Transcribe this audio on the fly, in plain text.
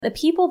The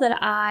people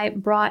that I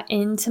brought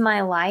into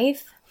my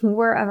life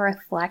were a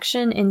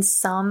reflection in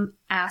some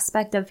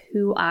aspect of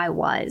who I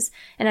was.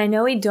 And I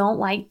know we don't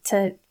like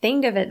to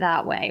think of it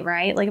that way,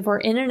 right? Like if we're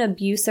in an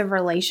abusive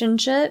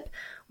relationship,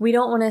 we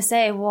don't want to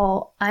say,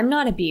 well, I'm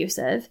not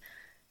abusive.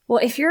 Well,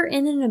 if you're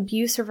in an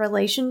abusive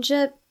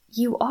relationship,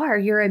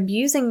 you're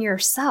abusing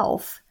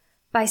yourself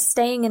by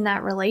staying in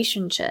that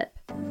relationship.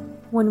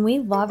 When we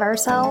love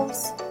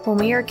ourselves, when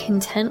we are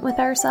content with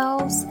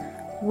ourselves,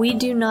 we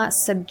do not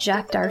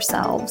subject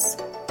ourselves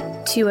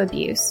to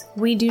abuse.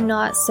 We do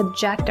not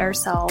subject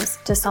ourselves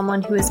to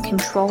someone who is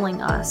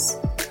controlling us.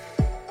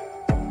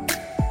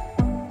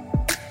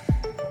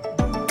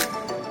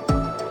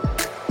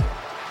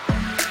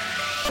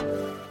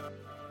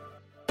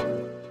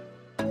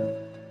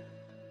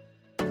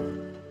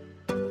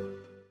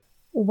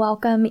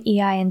 Welcome,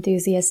 EI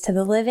enthusiasts, to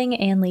the Living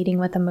and Leading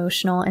with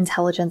Emotional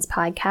Intelligence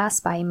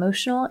podcast by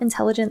Emotional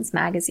Intelligence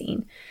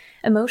Magazine.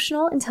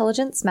 Emotional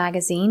Intelligence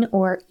Magazine,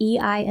 or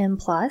EIM+,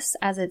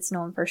 as it's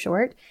known for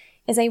short,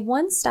 is a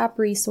one-stop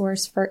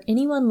resource for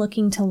anyone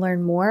looking to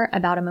learn more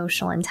about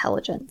emotional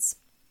intelligence.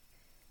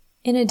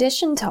 In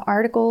addition to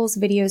articles,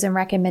 videos, and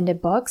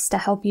recommended books to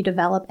help you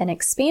develop and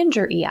expand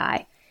your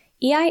EI,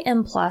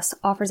 EIM+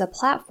 offers a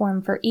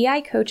platform for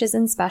EI coaches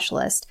and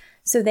specialists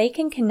so they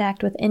can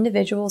connect with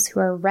individuals who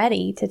are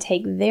ready to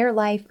take their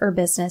life or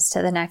business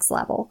to the next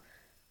level.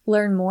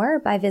 Learn more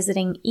by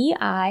visiting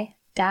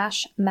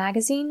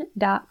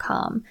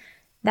ei-magazine.com.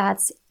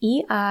 That's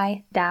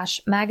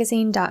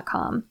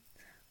ei-magazine.com.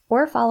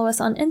 Or follow us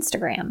on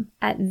Instagram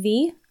at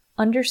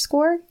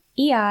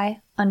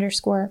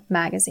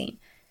 _EI_magazine.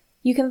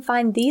 You can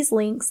find these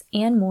links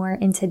and more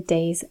in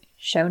today's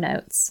show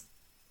notes.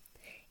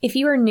 If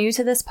you are new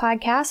to this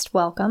podcast,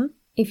 welcome.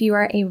 If you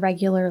are a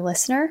regular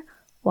listener,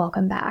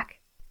 welcome back.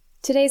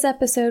 Today's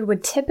episode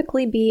would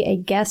typically be a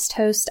guest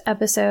host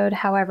episode.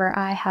 However,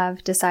 I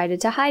have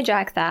decided to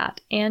hijack that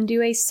and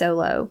do a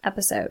solo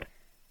episode.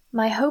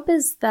 My hope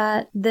is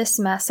that this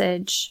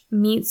message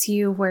meets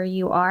you where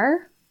you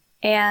are.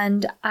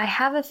 And I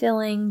have a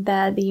feeling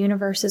that the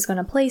universe is going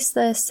to place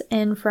this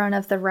in front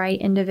of the right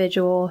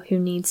individual who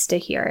needs to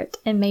hear it.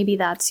 And maybe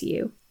that's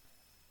you.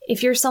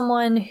 If you're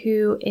someone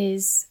who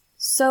is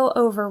so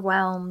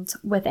overwhelmed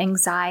with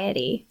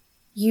anxiety,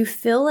 you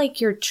feel like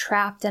you're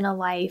trapped in a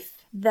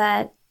life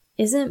that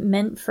isn't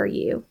meant for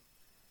you.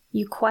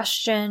 You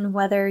question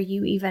whether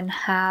you even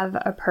have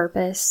a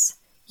purpose.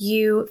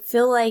 You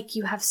feel like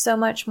you have so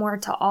much more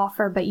to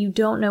offer, but you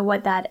don't know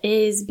what that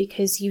is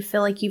because you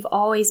feel like you've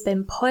always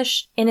been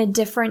pushed in a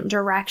different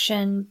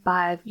direction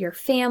by your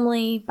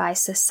family, by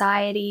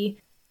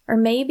society, or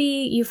maybe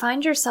you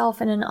find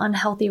yourself in an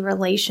unhealthy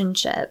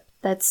relationship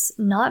that's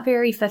not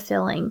very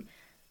fulfilling,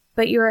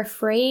 but you're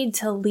afraid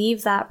to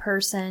leave that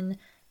person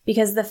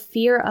because the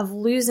fear of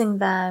losing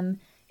them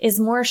is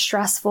more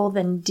stressful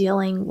than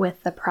dealing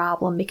with the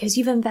problem because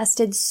you've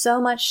invested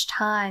so much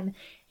time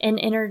and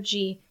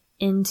energy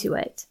into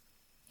it.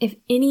 If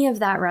any of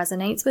that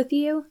resonates with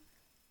you,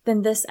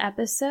 then this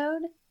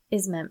episode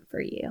is meant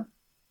for you.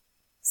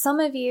 Some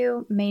of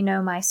you may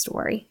know my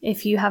story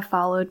if you have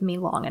followed me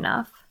long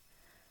enough.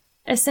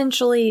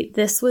 Essentially,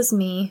 this was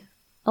me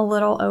a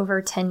little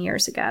over 10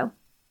 years ago.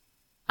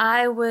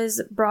 I was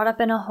brought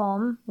up in a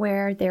home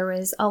where there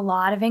was a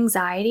lot of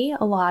anxiety,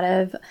 a lot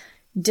of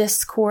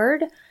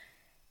discord,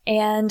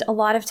 and a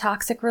lot of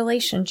toxic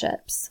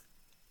relationships.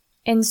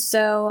 And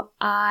so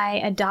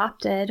I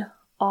adopted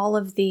all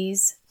of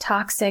these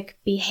toxic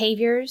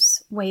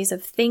behaviors, ways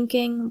of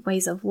thinking,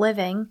 ways of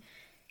living,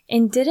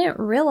 and didn't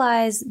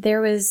realize there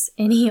was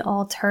any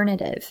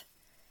alternative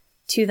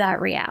to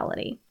that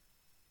reality.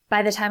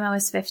 By the time I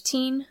was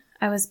 15,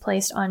 I was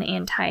placed on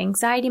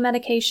anti-anxiety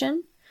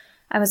medication.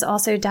 I was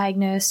also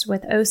diagnosed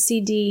with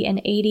OCD and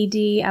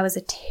ADD. I was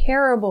a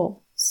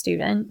terrible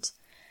student,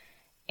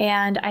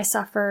 and I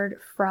suffered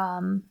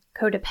from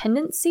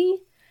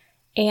codependency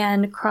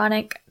and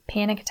chronic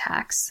panic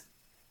attacks.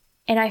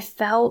 And I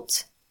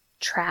felt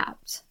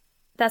trapped.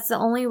 That's the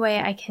only way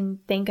I can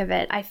think of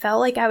it. I felt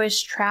like I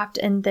was trapped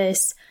in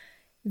this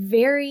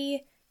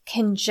very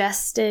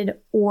congested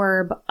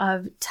orb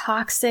of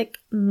toxic,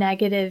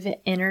 negative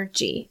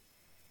energy.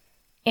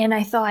 And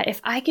I thought,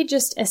 if I could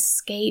just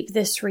escape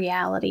this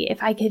reality,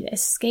 if I could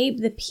escape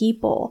the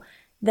people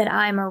that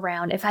I'm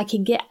around, if I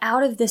could get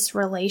out of this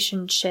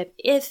relationship,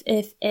 if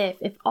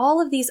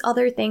all of these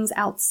other things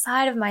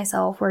outside of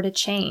myself were to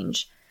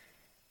change,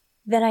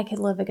 then I could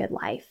live a good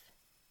life.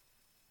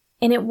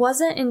 And it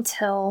wasn't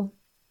until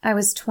I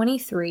was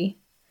 23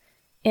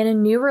 in a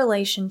new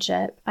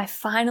relationship, I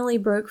finally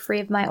broke free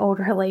of my old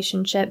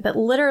relationship, but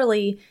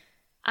literally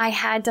I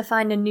had to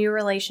find a new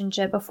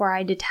relationship before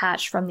I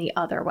detached from the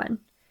other one.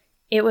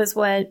 It was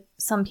what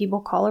some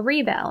people call a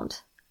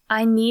rebound.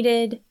 I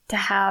needed to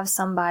have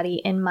somebody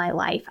in my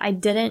life. I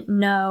didn't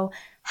know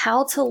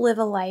how to live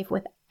a life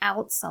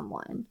without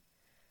someone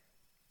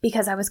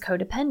because I was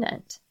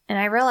codependent. And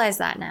I realize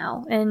that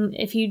now. And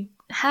if you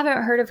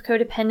haven't heard of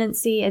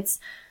codependency, it's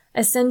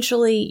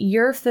essentially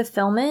your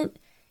fulfillment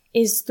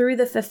is through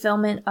the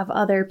fulfillment of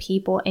other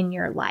people in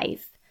your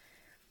life.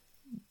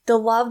 The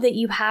love that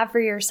you have for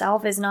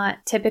yourself is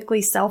not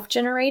typically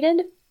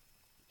self-generated.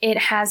 It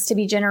has to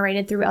be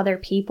generated through other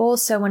people.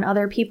 So when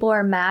other people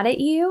are mad at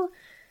you,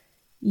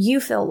 you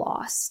feel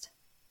lost.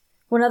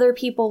 When other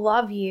people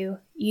love you,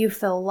 you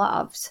feel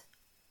loved.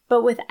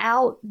 But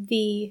without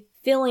the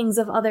feelings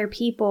of other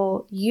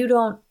people, you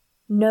don't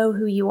know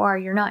who you are.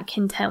 You're not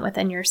content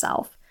within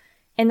yourself.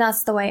 And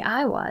that's the way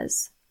I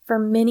was for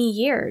many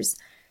years.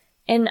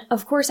 And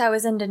of course, I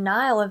was in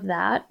denial of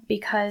that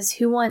because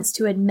who wants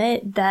to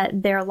admit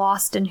that they're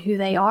lost in who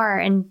they are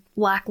and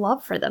lack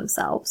love for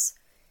themselves?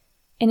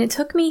 And it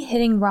took me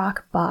hitting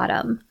rock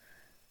bottom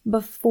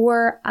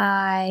before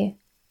I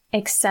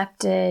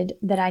accepted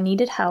that I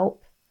needed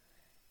help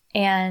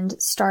and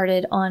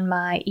started on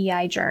my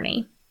EI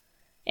journey.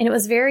 And it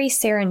was very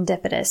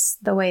serendipitous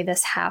the way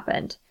this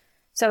happened.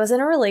 So I was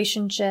in a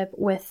relationship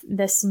with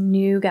this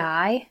new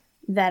guy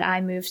that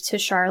I moved to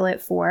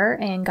Charlotte for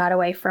and got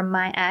away from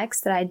my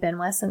ex that I'd been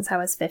with since I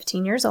was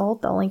 15 years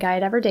old, the only guy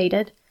I'd ever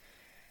dated.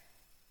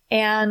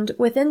 And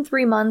within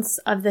 3 months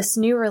of this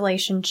new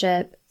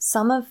relationship,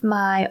 some of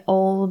my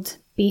old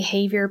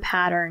behavior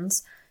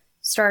patterns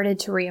started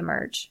to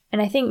reemerge.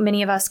 And I think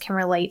many of us can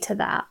relate to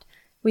that.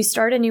 We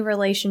start a new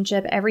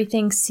relationship,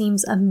 everything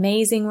seems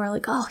amazing. We're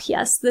like, oh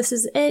yes, this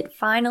is it.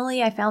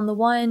 Finally, I found the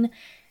one.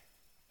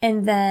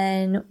 And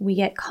then we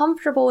get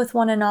comfortable with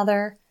one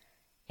another.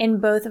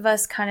 And both of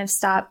us kind of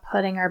stop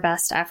putting our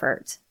best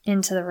effort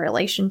into the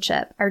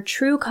relationship. Our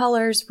true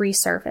colors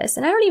resurface.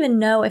 And I don't even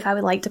know if I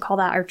would like to call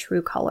that our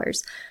true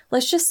colors.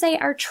 Let's just say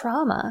our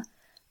trauma.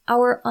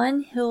 Our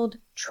unhealed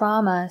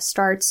trauma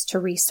starts to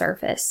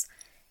resurface.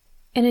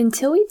 And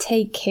until we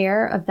take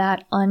care of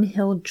that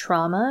unhealed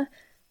trauma,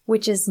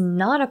 which is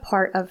not a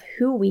part of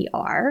who we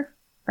are,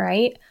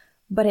 right?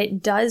 But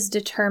it does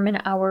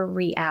determine our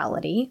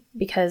reality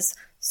because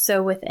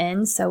so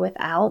within, so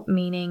without,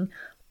 meaning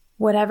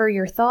whatever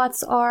your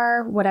thoughts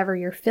are, whatever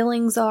your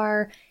feelings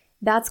are,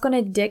 that's going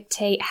to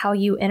dictate how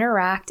you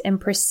interact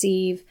and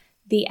perceive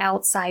the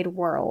outside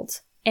world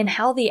and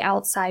how the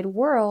outside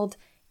world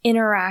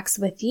interacts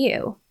with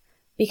you.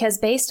 Because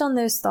based on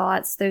those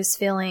thoughts, those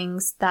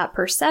feelings, that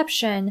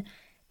perception,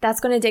 that's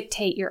going to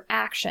dictate your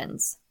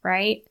actions,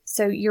 right?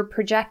 So you're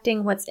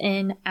projecting what's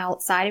in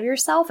outside of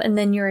yourself and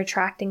then you're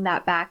attracting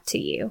that back to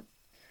you.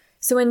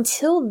 So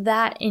until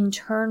that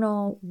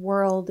internal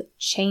world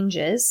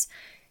changes,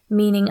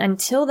 meaning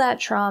until that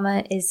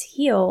trauma is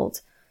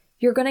healed,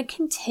 you're going to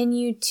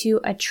continue to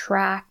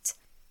attract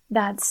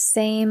that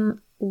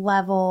same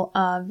level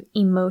of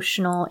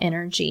emotional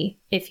energy,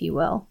 if you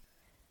will.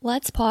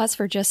 Let's pause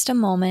for just a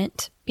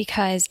moment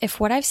because if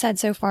what I've said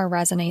so far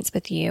resonates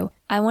with you,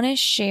 I want to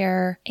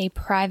share a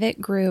private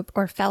group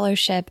or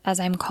fellowship, as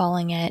I'm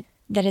calling it,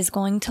 that is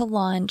going to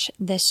launch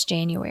this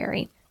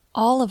January.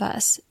 All of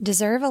us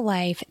deserve a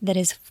life that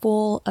is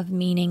full of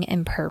meaning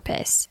and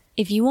purpose.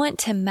 If you want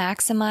to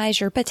maximize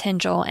your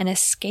potential and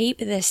escape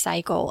this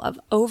cycle of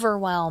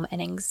overwhelm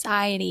and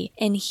anxiety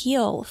and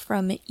heal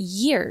from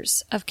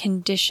years of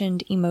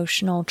conditioned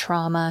emotional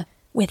trauma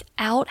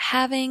without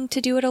having to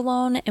do it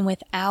alone and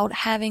without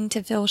having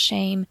to feel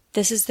shame,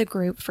 this is the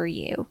group for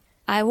you.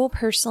 I will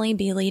personally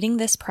be leading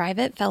this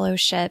private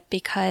fellowship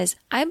because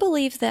I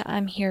believe that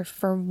I'm here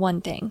for one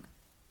thing,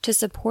 to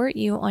support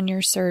you on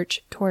your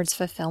search towards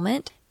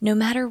fulfillment, no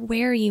matter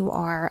where you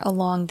are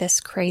along this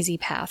crazy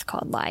path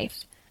called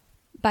life.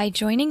 By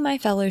joining my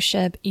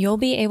fellowship, you'll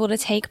be able to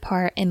take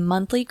part in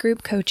monthly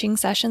group coaching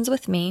sessions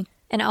with me,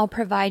 and I'll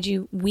provide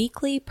you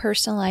weekly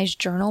personalized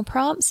journal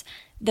prompts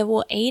that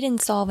will aid in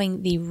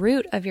solving the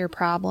root of your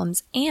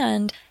problems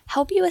and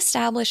help you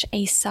establish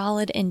a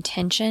solid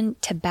intention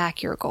to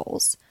back your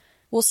goals.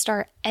 We'll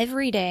start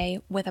every day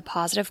with a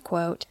positive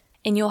quote,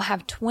 and you'll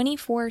have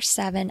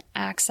 24/7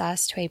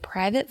 access to a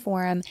private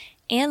forum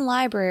and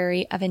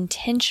library of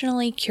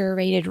intentionally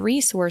curated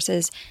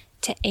resources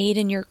to aid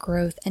in your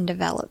growth and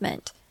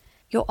development.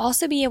 You'll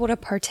also be able to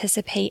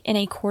participate in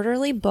a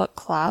quarterly book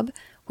club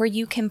where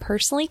you can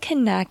personally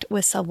connect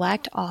with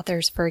select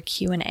authors for a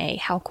Q&A.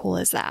 How cool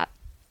is that?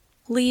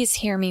 Please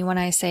hear me when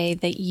I say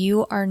that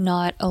you are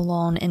not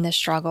alone in the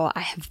struggle.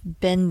 I have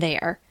been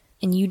there,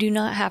 and you do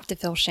not have to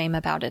feel shame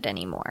about it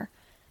anymore.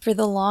 For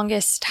the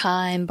longest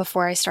time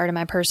before I started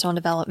my personal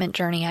development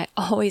journey, I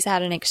always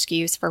had an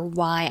excuse for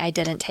why I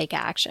didn't take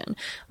action.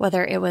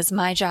 Whether it was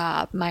my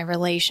job, my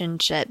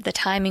relationship, the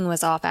timing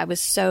was off, I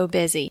was so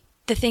busy.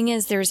 The thing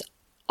is, there's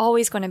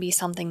always going to be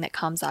something that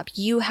comes up.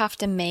 You have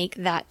to make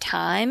that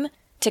time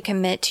to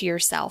commit to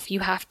yourself. You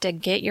have to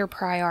get your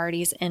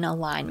priorities in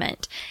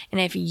alignment.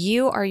 And if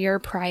you are your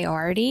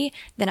priority,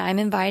 then I'm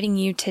inviting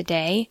you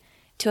today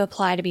to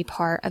apply to be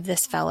part of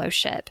this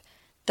fellowship.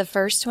 The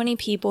first 20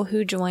 people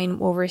who join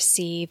will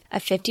receive a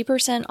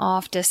 50%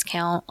 off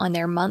discount on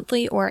their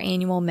monthly or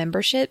annual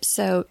membership,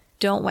 so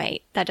don't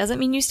wait. That doesn't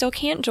mean you still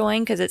can't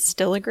join because it's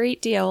still a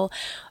great deal,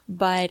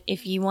 but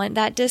if you want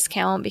that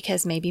discount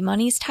because maybe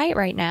money's tight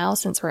right now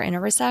since we're in a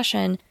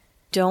recession,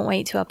 don't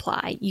wait to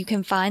apply. You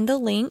can find the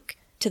link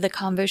to the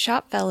Convo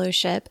Shop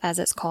Fellowship, as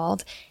it's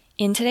called,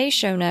 in today's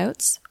show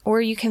notes,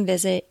 or you can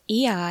visit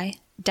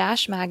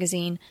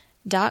ei-magazine.com/fellowship.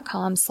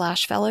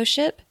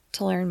 brittney-nichole.com/fellowship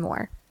to learn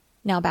more.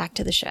 Now back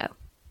to the show.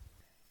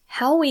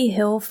 How we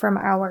heal from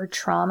our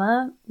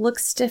trauma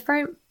looks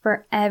different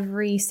for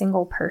every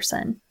single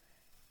person.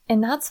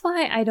 And that's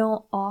why I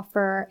don't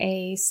offer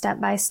a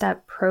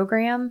step-by-step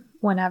program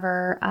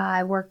whenever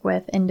I work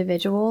with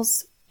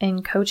individuals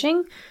in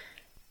coaching,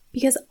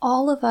 because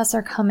all of us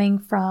are coming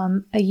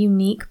from a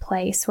unique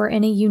place. We're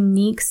in a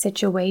unique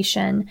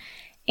situation,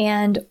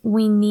 and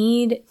we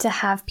need to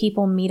have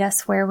people meet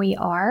us where we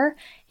are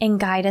and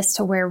guide us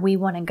to where we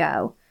want to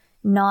go,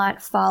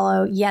 not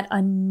follow yet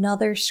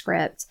another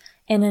script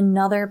and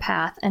another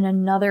path and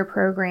another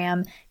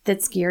program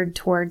that's geared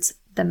towards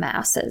the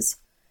masses.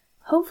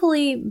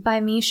 Hopefully, by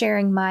me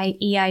sharing my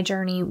EI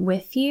journey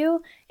with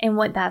you and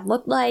what that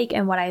looked like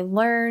and what I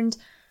learned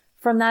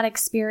from that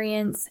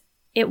experience,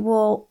 it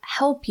will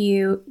help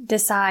you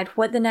decide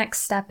what the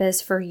next step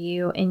is for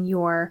you in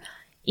your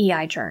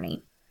EI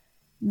journey.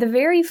 The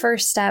very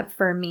first step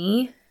for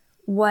me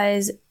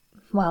was,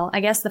 I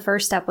guess the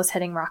first step was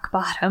hitting rock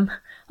bottom.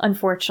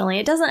 Unfortunately,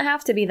 it doesn't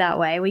have to be that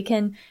way. We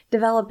can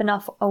develop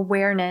enough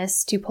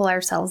awareness to pull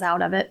ourselves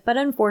out of it. But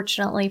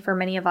unfortunately, for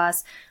many of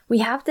us, we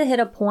have to hit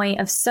a point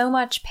of so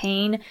much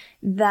pain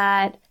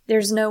that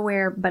there's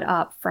nowhere but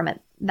up from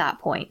that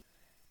point.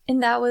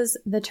 And that was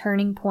the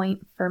turning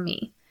point for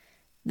me.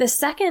 The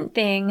second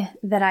thing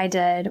that I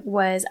did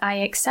was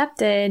I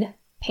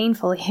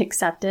painfully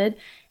accepted,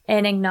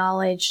 and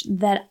acknowledged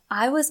that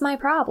I was my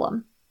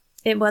problem.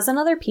 It wasn't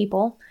other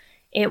people.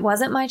 It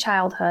wasn't my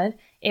childhood.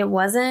 It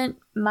wasn't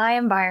my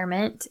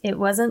environment. It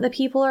wasn't the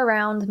people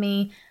around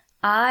me.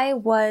 I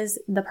was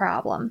the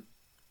problem.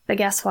 But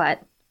guess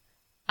what?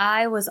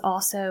 I was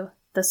also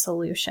the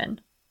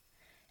solution.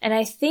 And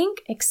I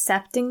think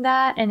accepting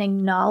that and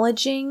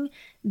acknowledging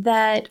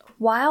that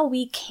while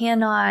we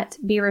cannot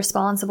be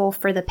responsible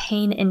for the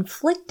pain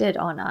inflicted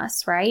on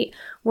us, right?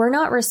 We're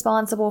not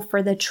responsible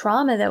for the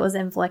trauma that was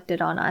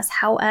inflicted on us.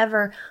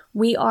 However,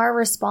 we are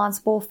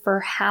responsible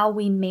for how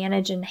we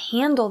manage and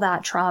handle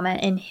that trauma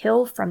and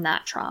heal from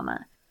that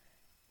trauma.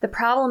 The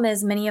problem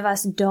is many of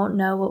us don't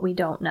know what we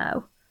don't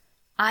know.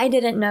 I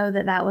didn't know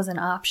that that was an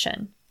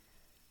option.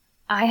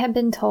 I had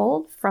been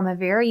told from a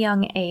very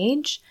young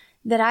age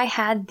that I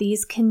had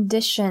these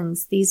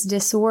conditions, these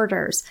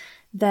disorders,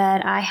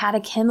 that I had a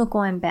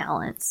chemical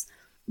imbalance,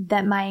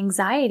 that my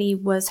anxiety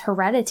was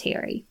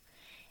hereditary.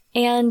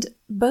 And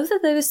both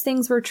of those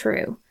things were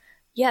true.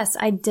 Yes,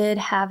 I did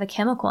have a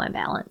chemical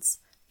imbalance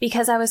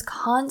because I was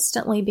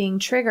constantly being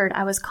triggered.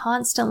 I was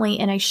constantly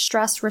in a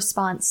stress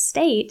response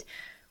state,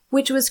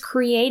 which was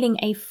creating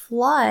a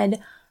flood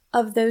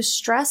of those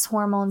stress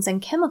hormones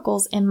and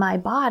chemicals in my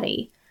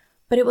body.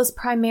 But it was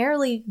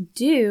primarily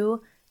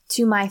due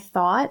to my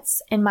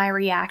thoughts and my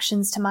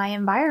reactions to my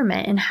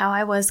environment and how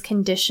I was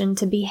conditioned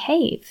to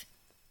behave.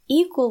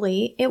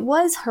 Equally, it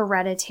was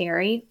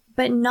hereditary,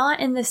 but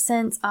not in the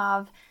sense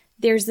of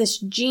there's this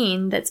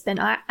gene that's been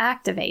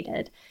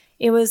activated.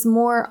 It was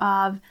more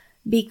of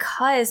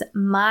because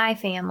my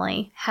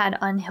family had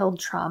unhealed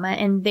trauma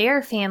and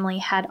their family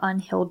had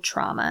unhealed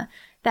trauma.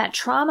 That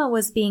trauma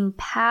was being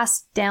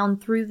passed down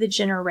through the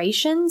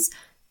generations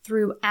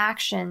through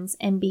actions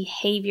and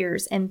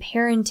behaviors and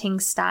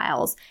parenting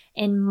styles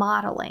and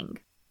modeling.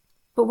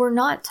 But we're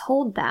not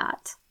told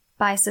that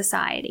by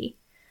society.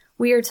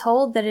 We are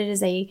told that it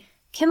is a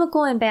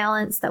chemical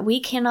imbalance that we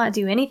cannot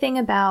do anything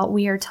about.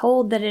 We are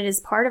told that it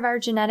is part of our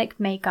genetic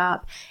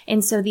makeup.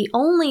 And so the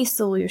only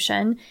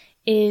solution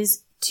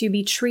is to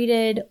be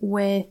treated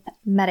with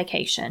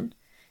medication.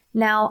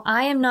 Now,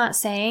 I am not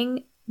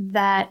saying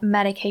that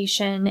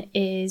medication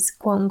is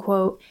quote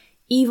unquote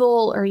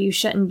evil or you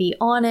shouldn't be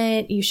on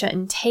it, you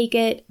shouldn't take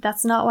it.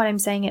 That's not what I'm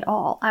saying at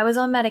all. I was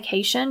on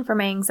medication for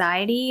my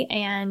anxiety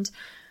and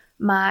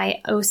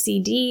my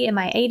OCD and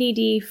my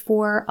ADD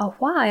for a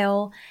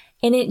while,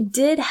 and it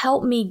did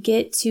help me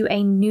get to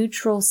a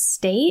neutral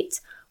state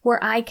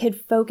where I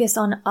could focus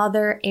on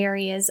other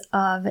areas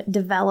of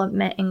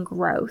development and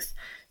growth.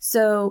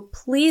 So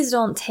please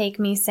don't take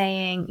me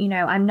saying,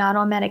 I'm not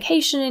on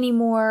medication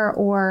anymore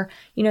or,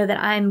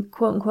 that I'm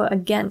quote unquote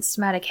against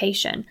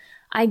medication.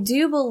 I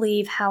do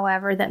believe,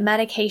 however, that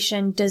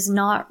medication does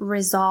not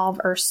resolve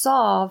or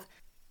solve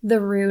the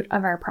root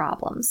of our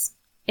problems.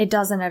 It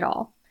doesn't at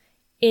all.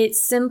 It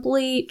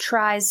simply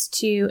tries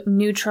to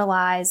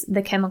neutralize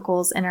the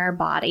chemicals in our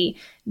body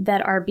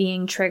that are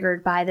being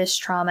triggered by this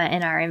trauma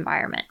in our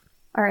environment.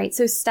 All right,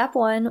 so step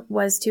 1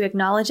 was to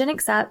acknowledge and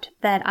accept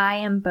that I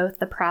am both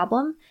the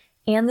problem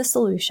and the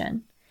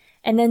solution.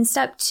 And then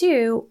step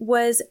 2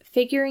 was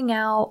figuring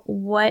out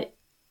what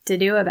to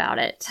do about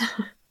it.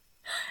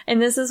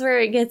 And this is where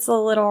it gets a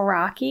little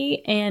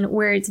rocky and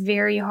where it's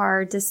very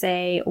hard to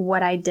say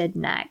what I did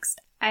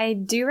next. I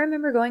do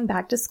remember going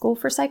back to school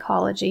for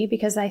psychology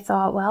because I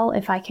thought, well,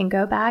 if I can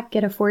go back,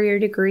 get a 4-year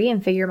degree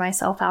and figure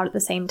myself out at the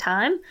same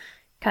time,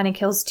 kind of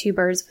kills 2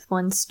 birds with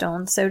 1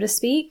 stone, so to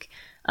speak.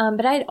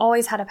 But I'd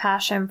always had a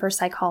passion for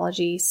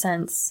psychology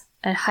since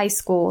a high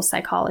school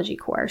psychology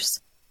course.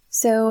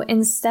 So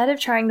instead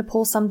of trying to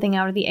pull something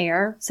out of the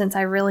air, since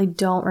I really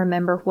don't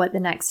remember what the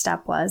next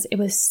step was, it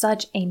was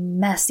such a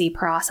messy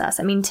process.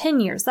 10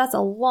 years, that's a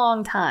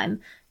long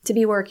time to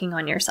be working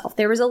on yourself.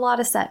 There was a lot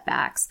of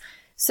setbacks.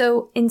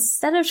 So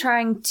instead of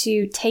trying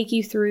to take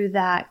you through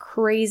that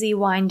crazy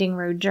winding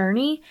road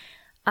journey,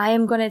 I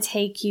am going to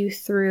take you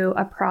through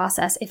a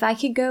process. If I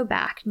could go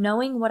back,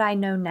 knowing what I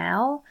know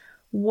now,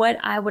 what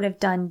I would have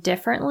done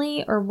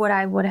differently or what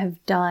I would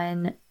have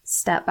done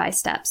step by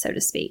step, so to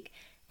speak.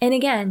 And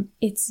again,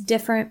 it's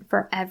different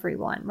for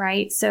everyone,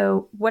 right?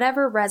 So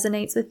whatever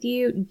resonates with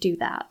you, do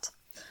that.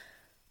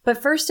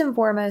 But first and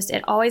foremost,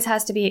 it always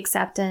has to be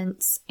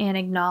acceptance and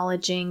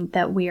acknowledging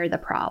that we are the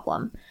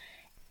problem.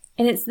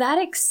 And it's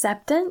that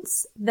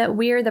acceptance that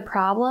we are the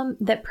problem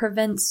that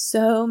prevents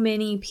so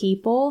many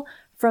people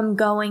from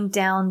going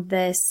down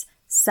this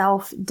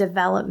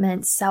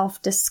self-development,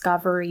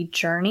 self-discovery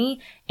journey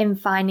and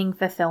finding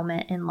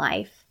fulfillment in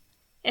life.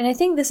 And I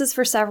think this is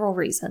for several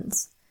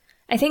reasons.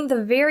 I think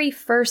the very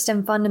first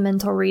and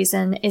fundamental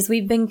reason is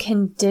we've been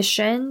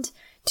conditioned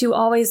to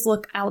always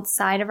look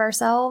outside of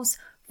ourselves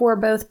for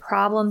both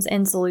problems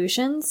and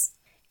solutions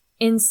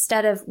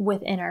instead of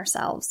within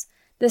ourselves.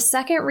 The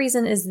second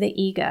reason is the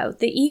ego.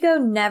 The ego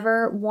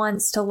never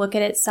wants to look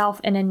at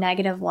itself in a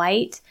negative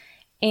light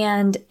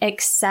and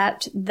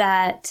accept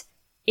that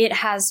it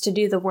has to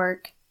do the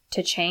work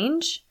to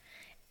change.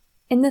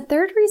 And the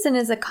third reason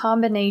is a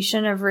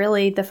combination of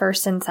really the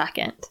first and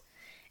second.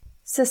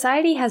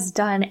 Society has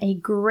done a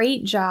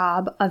great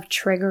job of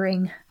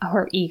triggering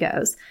our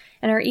egos,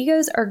 and our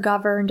egos are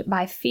governed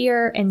by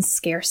fear and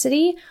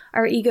scarcity.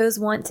 Our egos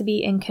want to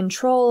be in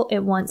control. It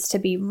wants to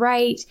be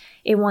right.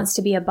 It wants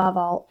to be above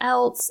all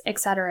else,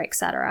 etc.,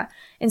 etc.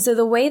 And so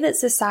the way that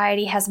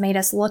society has made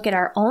us look at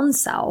our own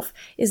self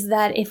is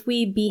that if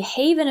we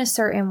behave in a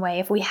certain way,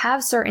 if we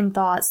have certain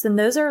thoughts, then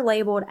those are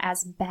labeled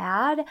as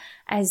bad,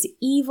 as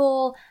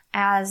evil,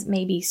 as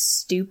maybe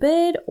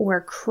stupid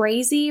or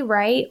crazy,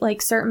 right?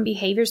 Like certain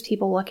behaviors,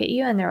 people look at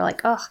you and they're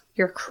like, "Ugh,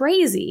 you're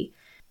crazy."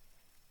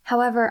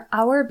 However,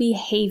 our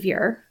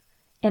behavior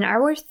and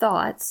our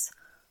thoughts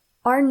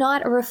are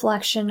not a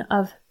reflection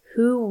of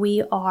who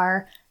we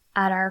are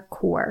at our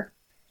core.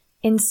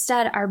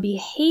 Instead, our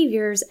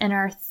behaviors and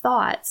our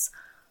thoughts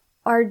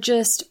are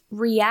just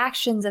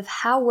reactions of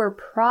how we're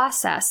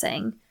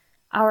processing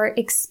our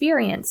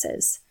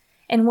experiences.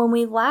 And when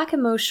we lack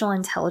emotional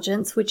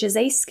intelligence, which is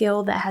a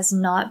skill that has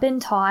not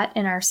been taught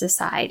in our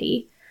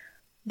society,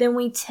 then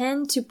we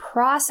tend to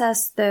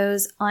process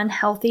those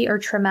unhealthy or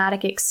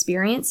traumatic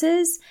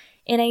experiences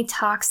in a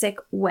toxic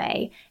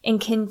way and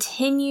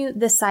continue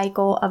the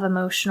cycle of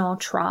emotional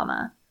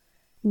trauma.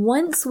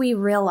 Once we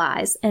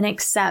realize and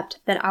accept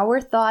that our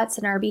thoughts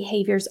and our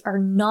behaviors are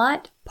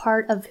not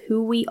part of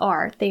who we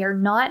are, they are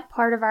not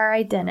part of our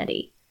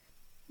identity,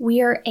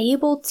 we are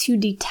able to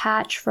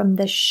detach from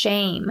the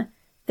shame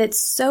that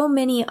so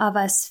many of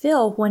us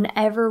feel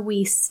whenever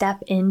we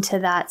step into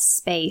that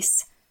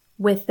space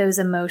with those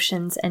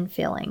emotions and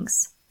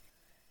feelings.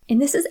 And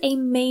this is a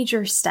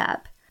major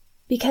step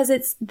because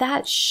it's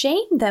that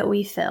shame that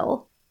we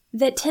feel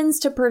that tends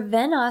to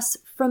prevent us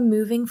from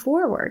moving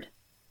forward.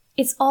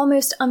 It's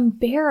almost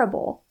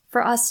unbearable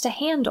for us to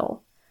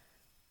handle.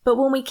 But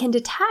when we can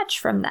detach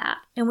from that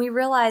and we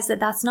realize that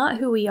that's not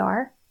who we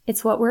are,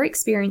 it's what we're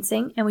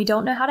experiencing, and we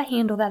don't know how to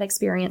handle that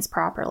experience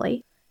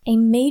properly, a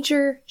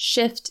major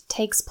shift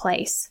takes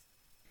place.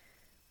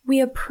 We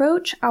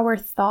approach our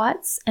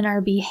thoughts and our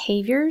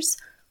behaviors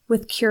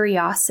with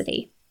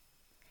curiosity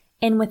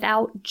and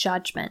without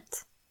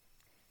judgment.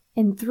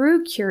 And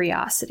through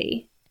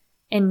curiosity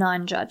and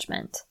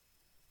non-judgment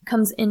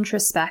comes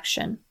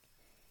introspection.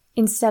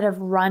 Instead of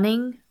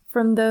running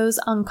from those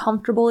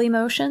uncomfortable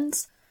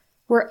emotions,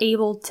 we're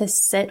able to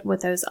sit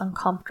with those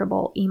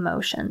uncomfortable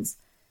emotions.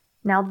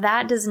 Now,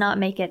 that does not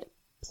make it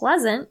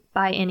pleasant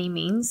by any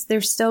means.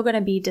 There's still going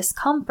to be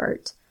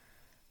discomfort.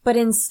 But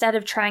instead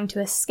of trying to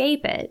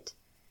escape it,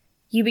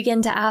 you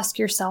begin to ask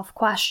yourself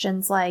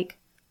questions like,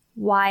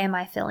 why am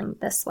I feeling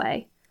this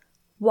way?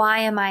 Why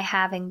am I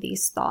having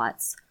these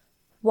thoughts?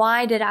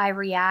 Why did I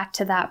react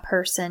to that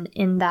person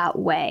in that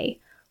way?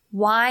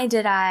 Why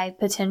did I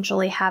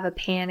potentially have a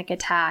panic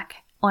attack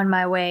on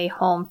my way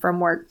home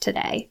from work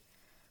today?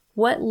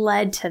 What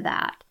led to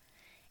that?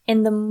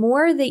 And the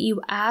more that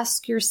you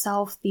ask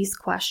yourself these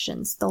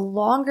questions, the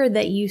longer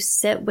that you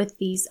sit with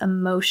these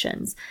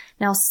emotions.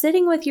 Now,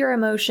 sitting with your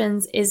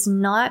emotions is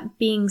not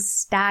being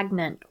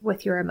stagnant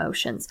with your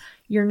emotions.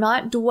 You're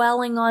not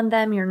dwelling on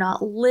them. You're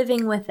not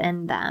living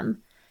within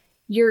them.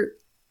 You're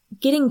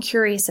getting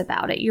curious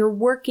about it. You're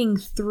working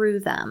through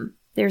them.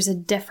 There's a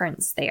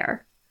difference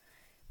there.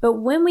 But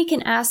when we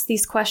can ask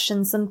these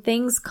questions, some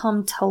things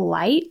come to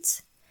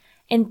light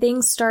and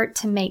things start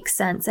to make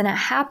sense, and it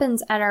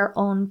happens at our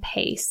own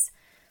pace.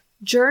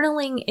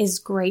 Journaling is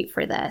great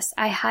for this.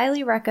 I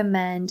highly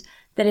recommend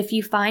that if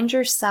you find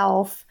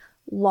yourself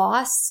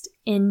lost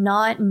in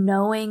not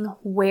knowing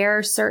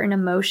where certain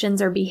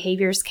emotions or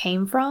behaviors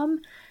came from,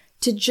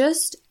 to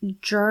just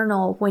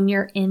journal when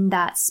you're in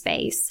that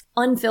space,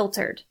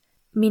 unfiltered.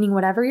 meaning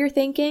whatever you're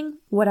thinking,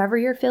 whatever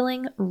you're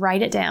feeling,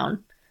 write it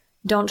down.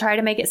 Don't try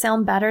to make it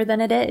sound better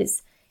than it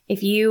is.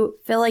 If you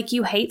feel like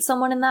you hate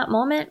someone in that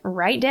moment,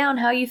 write down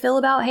how you feel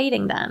about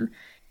hating them.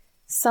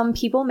 Some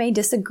people may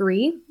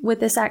disagree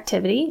with this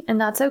activity, and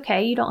that's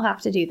okay. You don't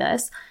have to do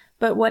this.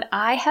 But what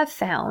I have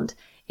found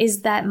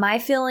is that my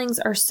feelings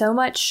are so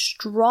much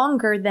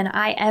stronger than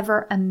I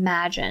ever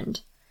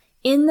imagined.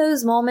 In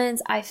those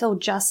moments, I feel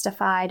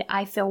justified.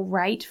 I feel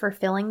right for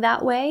feeling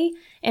that way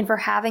and for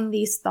having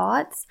these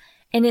thoughts.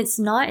 And it's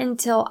not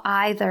until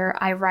either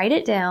I write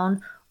it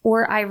down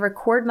or I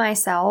record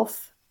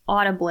myself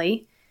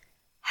audibly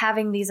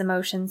having these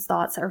emotions,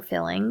 thoughts, or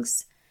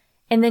feelings,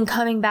 and then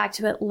coming back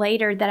to it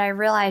later that I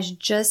realized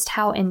just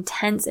how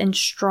intense and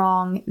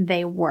strong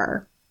they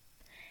were.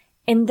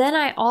 And then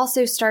I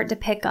also start to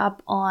pick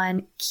up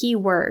on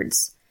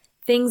keywords,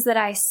 things that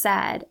I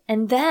said,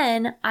 and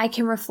then I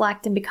can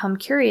reflect and become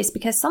curious,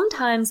 because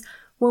sometimes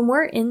when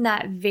we're in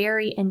that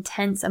very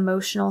intense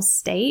emotional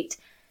state,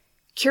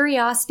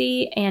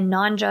 curiosity and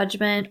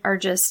non-judgment are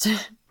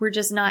we're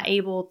just not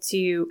able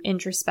to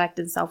introspect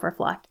and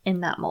self-reflect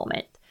in that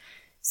moment.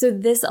 So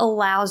this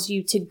allows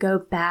you to go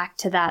back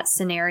to that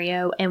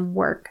scenario and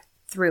work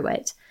through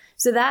it.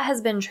 So that has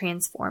been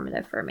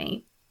transformative for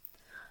me.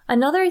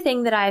 Another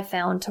thing that I've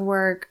found to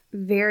work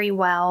very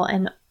well,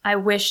 and I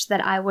wish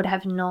that I would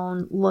have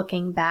known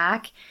looking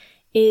back,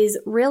 is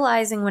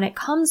realizing when it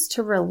comes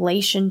to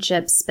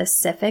relationships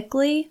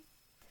specifically,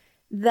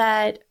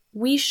 that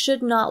we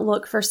should not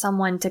look for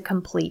someone to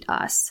complete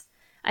us.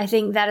 I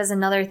think that is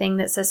another thing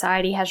that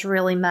society has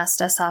really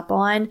messed us up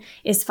on,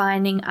 is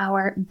finding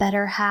our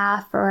better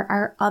half or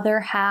our other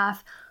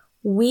half.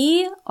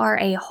 We are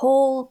a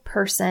whole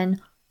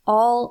person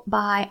all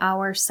by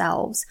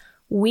ourselves.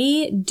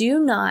 We do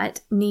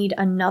not need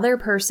another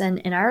person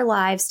in our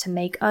lives to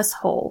make us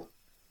whole.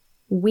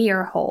 We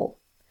are whole.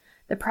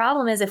 The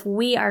problem is if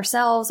we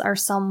ourselves are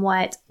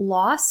somewhat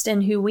lost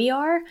in who we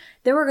are,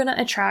 then we're going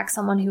to attract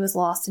someone who is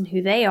lost in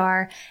who they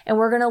are, and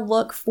we're going to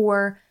look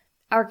for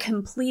our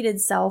completed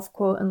self,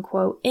 quote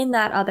unquote, in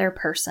that other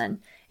person.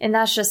 And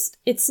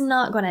it's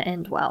not going to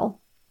end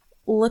well.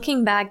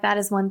 Looking back, that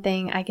is one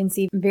thing I can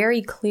see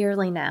very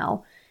clearly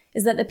now,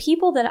 is that the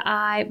people that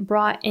I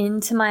brought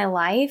into my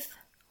life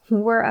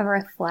were a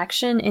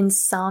reflection in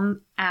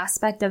some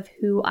aspect of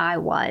who I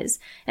was.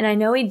 And I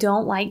know we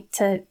don't like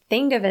to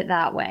think of it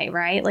that way,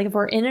 right? Like if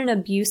we're in an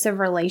abusive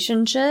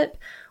relationship,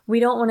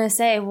 we don't want to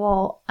say,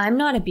 well, I'm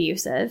not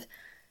abusive.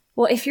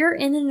 Well, if you're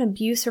in an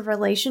abusive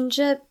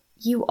relationship,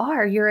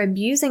 you're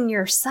abusing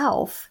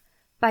yourself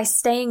by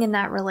staying in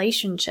that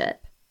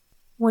relationship.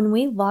 When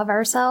we love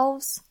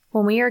ourselves,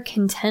 when we are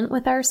content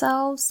with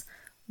ourselves,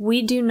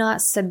 we do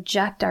not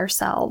subject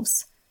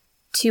ourselves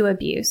to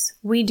abuse.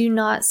 We do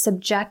not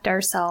subject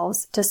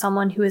ourselves to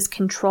someone who is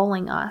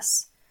controlling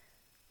us.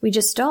 We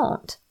just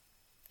don't.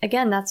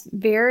 Again, that's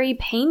very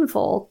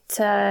painful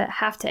to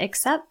have to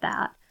accept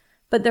that.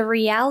 But the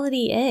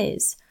reality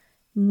is,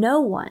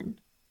 no one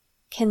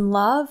can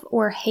love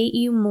or hate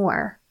you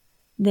more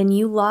than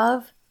you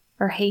love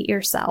or hate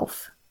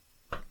yourself.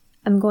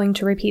 I'm going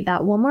to repeat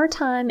that one more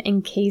time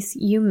in case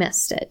you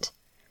missed it.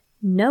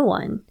 No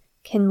one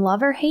can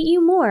love or hate you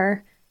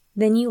more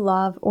than you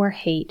love or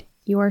hate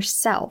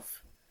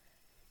yourself.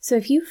 So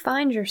if you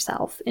find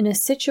yourself in a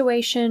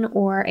situation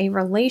or a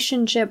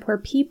relationship where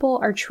people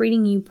are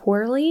treating you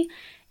poorly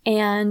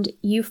and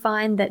you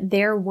find that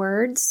their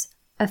words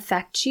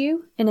affect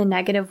you in a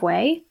negative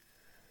way,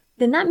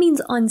 then that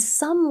means on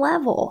some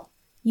level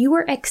you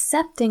are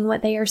accepting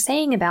what they are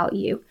saying about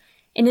you.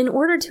 And in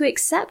order to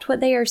accept what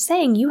they are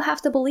saying, you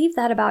have to believe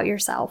that about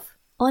yourself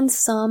on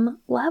some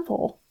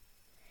level.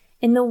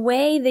 And the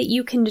way that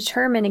you can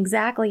determine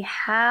exactly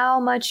how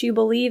much you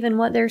believe in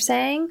what they're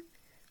saying,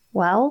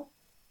 well,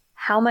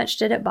 how much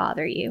did it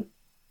bother you?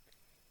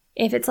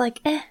 If it's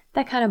like,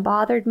 that kind of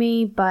bothered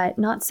me, but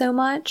not so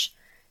much,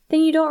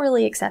 then you don't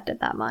really accept it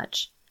that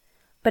much.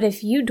 But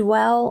if you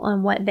dwell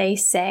on what they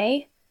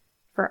say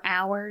for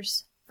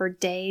hours, for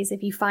days,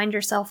 if you find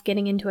yourself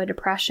getting into a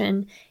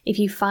depression, if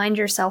you find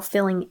yourself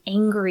feeling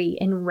angry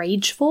and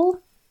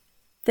rageful,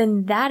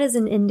 then that is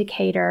an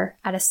indicator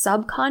at a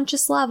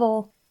subconscious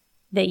level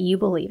that you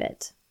believe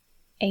it.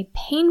 A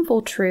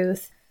painful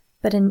truth,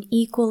 but an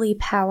equally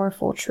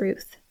powerful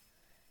truth.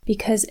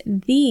 Because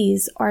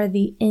these are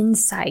the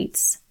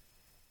insights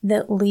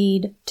that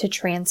lead to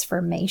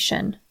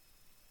transformation.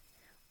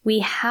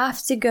 We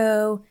have to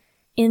go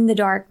in the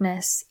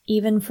darkness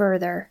even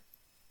further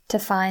to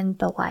find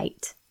the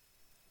light.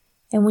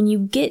 And when you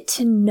get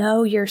to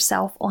know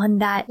yourself on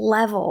that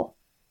level,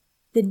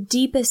 the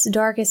deepest,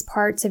 darkest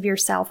parts of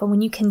yourself, and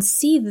when you can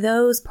see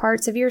those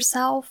parts of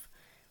yourself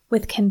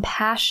with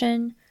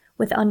compassion,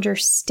 with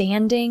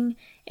understanding,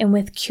 and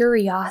with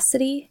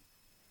curiosity,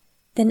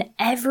 then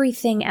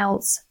everything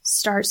else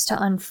starts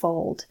to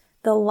unfold.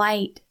 The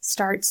light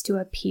starts to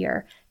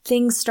appear.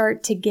 Things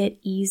start to get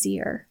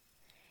easier.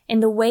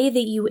 And the way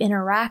that you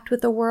interact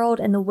with the world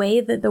and the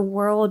way that the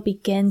world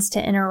begins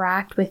to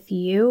interact with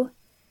you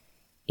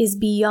is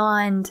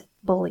beyond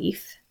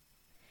belief.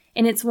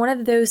 And it's one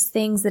of those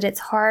things that it's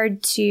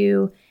hard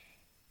to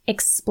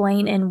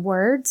explain in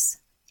words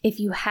if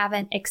you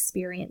haven't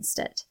experienced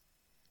it.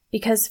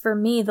 Because for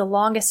me, the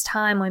longest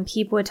time when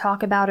people would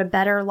talk about a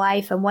better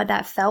life and what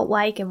that felt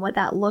like and what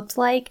that looked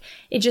like,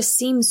 it just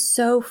seemed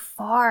so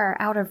far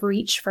out of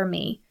reach for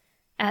me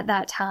at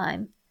that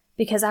time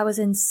because I was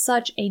in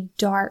such a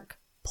dark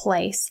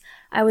place.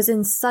 I was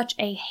in such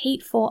a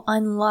hateful,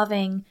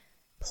 unloving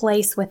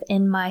place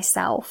within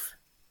myself.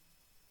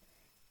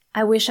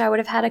 I wish I would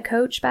have had a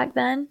coach back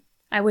then.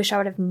 I wish I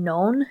would have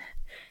known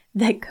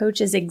that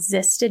coaches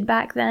existed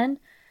back then.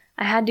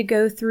 I had to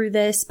go through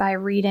this by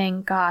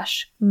reading,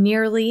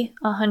 nearly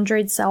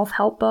 100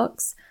 self-help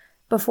books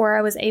before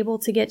I was able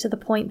to get to the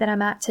point that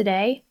I'm at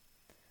today.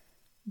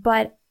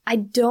 But I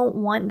don't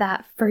want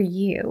that for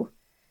you.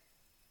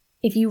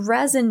 If you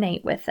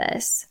resonate with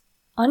this,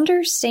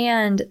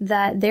 understand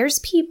that there's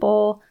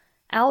people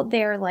out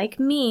there like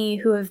me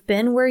who have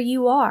been where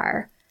you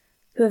are,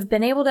 who have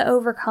been able to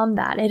overcome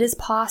that. It is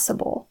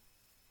possible,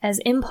 as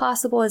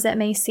impossible as it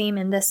may seem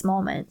in this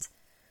moment,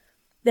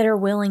 that are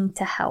willing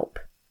to help.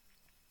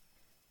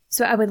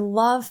 So I would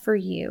love for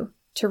you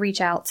to reach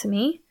out to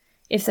me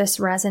if this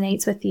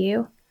resonates with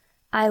you.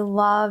 I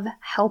love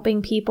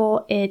helping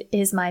people. It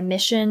is my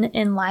mission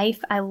in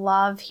life. I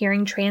love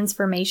hearing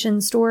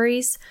transformation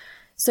stories.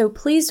 So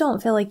please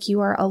don't feel like you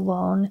are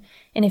alone.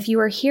 And if you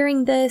are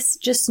hearing this,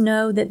 just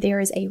know that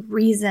there is a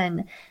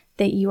reason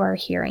that you are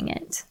hearing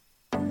it.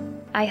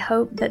 I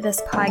hope that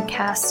this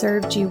podcast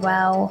served you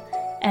well,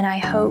 and I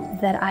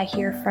hope that I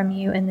hear from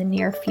you in the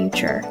near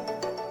future.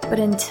 But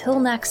until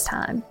next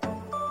time,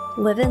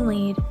 live and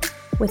lead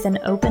with an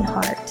open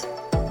heart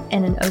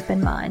and an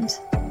open mind.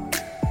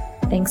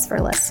 Thanks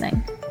for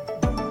listening.